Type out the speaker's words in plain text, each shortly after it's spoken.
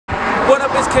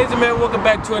up, it's KZ Man. Welcome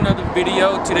back to another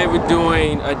video. Today we're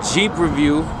doing a Jeep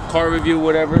review, car review,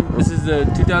 whatever. This is the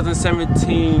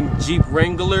 2017 Jeep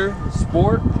Wrangler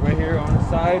Sport right here on the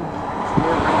side.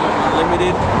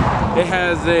 Unlimited. It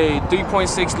has a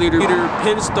 3.6 liter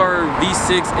Pinstar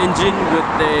V6 engine with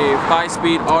a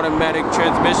 5-speed automatic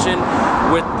transmission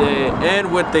with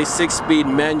a 6-speed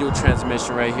manual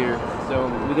transmission right here. So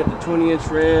we got the 20-inch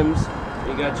rims.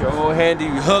 You got your old handy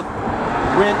hook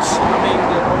winch.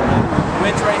 The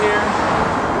winch right here.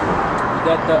 You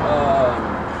got the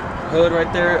hood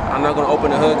right there. I'm not gonna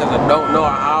open the hood because I don't know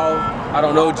how. I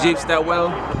don't know Jeeps that well.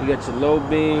 You got your low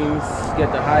beams. You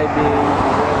got the high beams.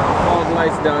 Fog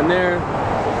lights down there.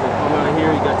 So come out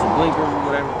here. You got your blinker,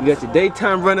 whatever. You got your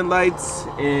daytime running lights,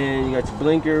 and you got your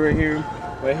blinker right here.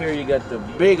 Right here, you got the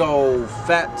big old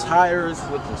fat tires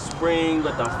with the spring,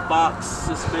 with the Fox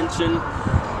suspension.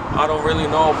 I don't really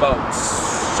know about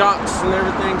shocks and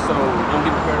everything, so don't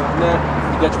get prepared on that.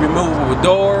 You got your removable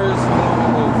doors,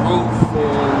 removable roof,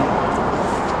 and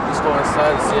just go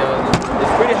inside and see how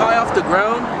it's pretty high off the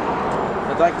ground,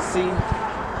 as I can see.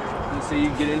 You see, you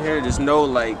get in here, there's no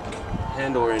like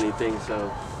handle or anything,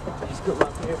 so just come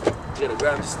up here. You gotta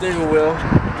grab the steering wheel.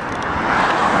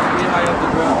 Pretty high off the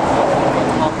ground,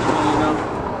 you know.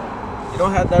 You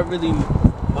don't have that really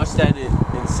much that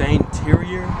insane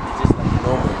interior. It's just like a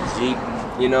normal Jeep,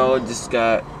 you know. Just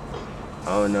got, I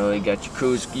don't know, you got your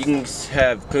cruise. You can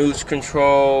have cruise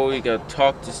control. You got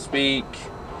talk to speak.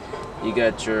 You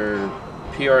got your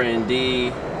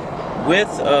PRND with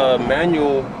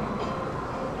manual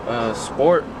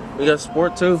sport. We got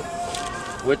sport too.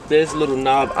 With this little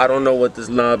knob, I don't know what this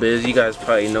knob is. You guys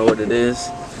probably know what it is.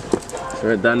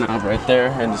 So that knob right there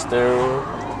and the steering wheel.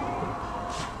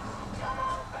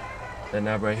 That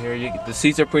knob right here. The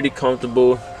seats are pretty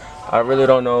comfortable. I really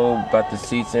don't know about the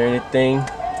seats or anything.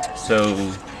 So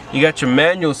you got your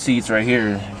manual seats right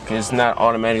here, because it's not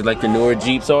automatic like the newer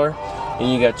Jeeps are.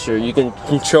 And you got you can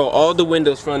control all the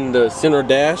windows from the center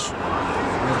dash.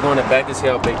 Let's go in the back and see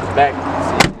how big the back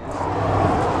seat is.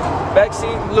 Back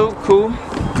seat look cool.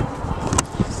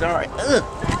 Sorry,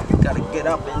 gotta get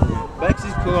up in there. Back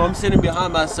seat's cool. I'm sitting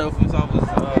behind myself as I was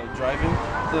driving.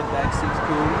 The back seat's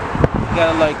cool. You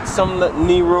got like some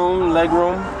knee room, leg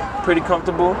room, pretty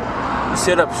comfortable. You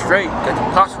sit up straight, got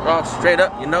your posture all straight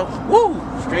up, you know. Woo!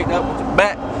 Straight up with your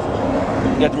back.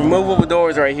 You got the removable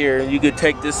doors right here. You could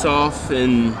take this off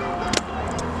and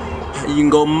you can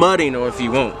go mudding, or if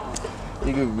you want.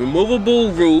 You can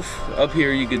removable roof up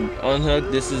here. You can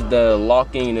unhook. This is the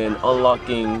locking and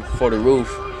unlocking for the roof.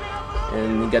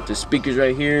 And you got the speakers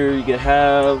right here. You can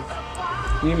have,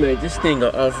 you made this thing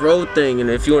an off-road thing, and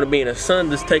if you want to be in the sun,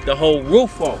 just take the whole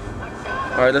roof off.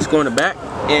 All right, let's go in the back.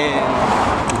 And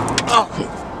oh,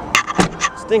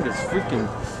 this thing is freaking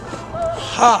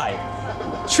high.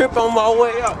 Trip on my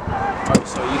way up. All right,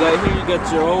 so you got here, you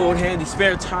got your old handy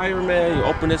spare tire, man. You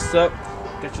open this up,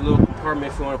 got your little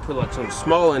compartment if you want to put like something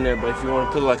small in there, but if you want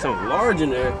to put like something large in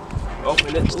there,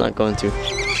 open it. It's not going to.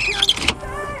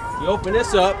 You open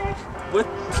this up with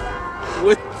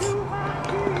if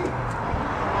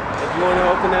you want to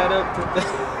open that up, put that.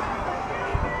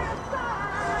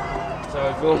 So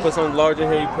if you want to put something large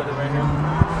in here, you put it right here.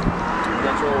 You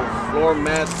got your floor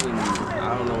mats, and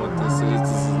I don't know what this is.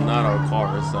 This is not our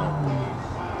car, so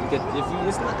you could,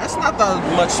 it's not that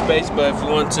much space, but if you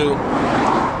want to,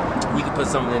 you can put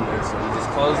something in there. So you just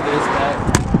close this back.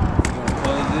 You want to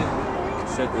close it.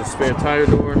 Shut the spare tire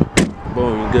door.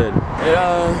 Boom, you're good.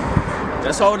 And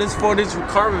that's all it is for this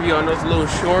car review. I know it's a little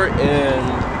short, and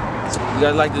if you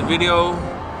guys like this video,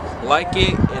 like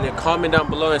it, and then comment down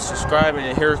below and subscribe.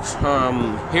 And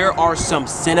here are some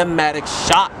cinematic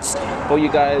shots for you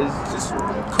guys. Just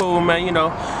cool, man, you know.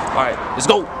 All right, let's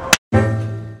go.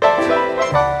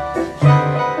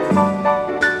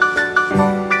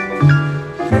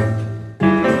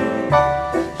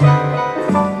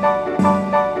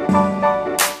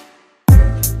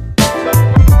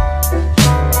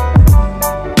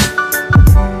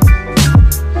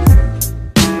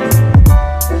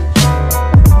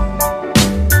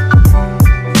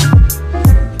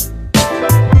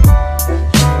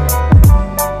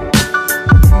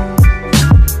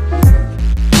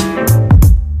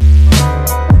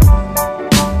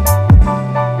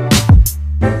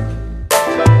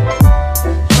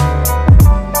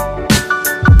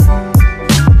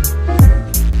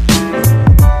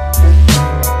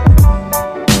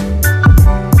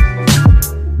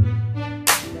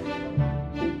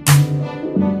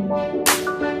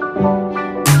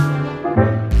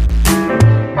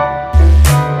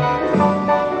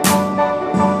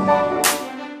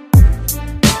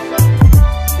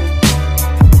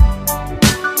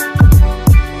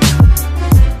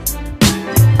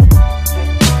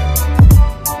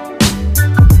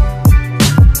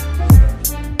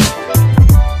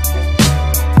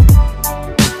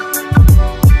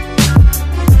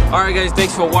 Alright guys,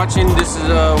 thanks for watching. This is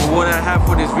what I have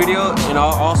for this video, and I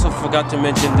also forgot to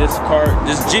mention this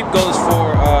Jeep goes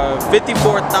for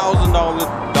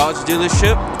 $54,000 Dodge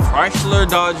dealership, Chrysler,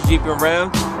 Dodge, Jeep, and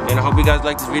Ram. And I hope you guys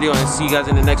like this video, and see you guys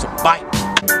in the next one.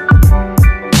 Bye!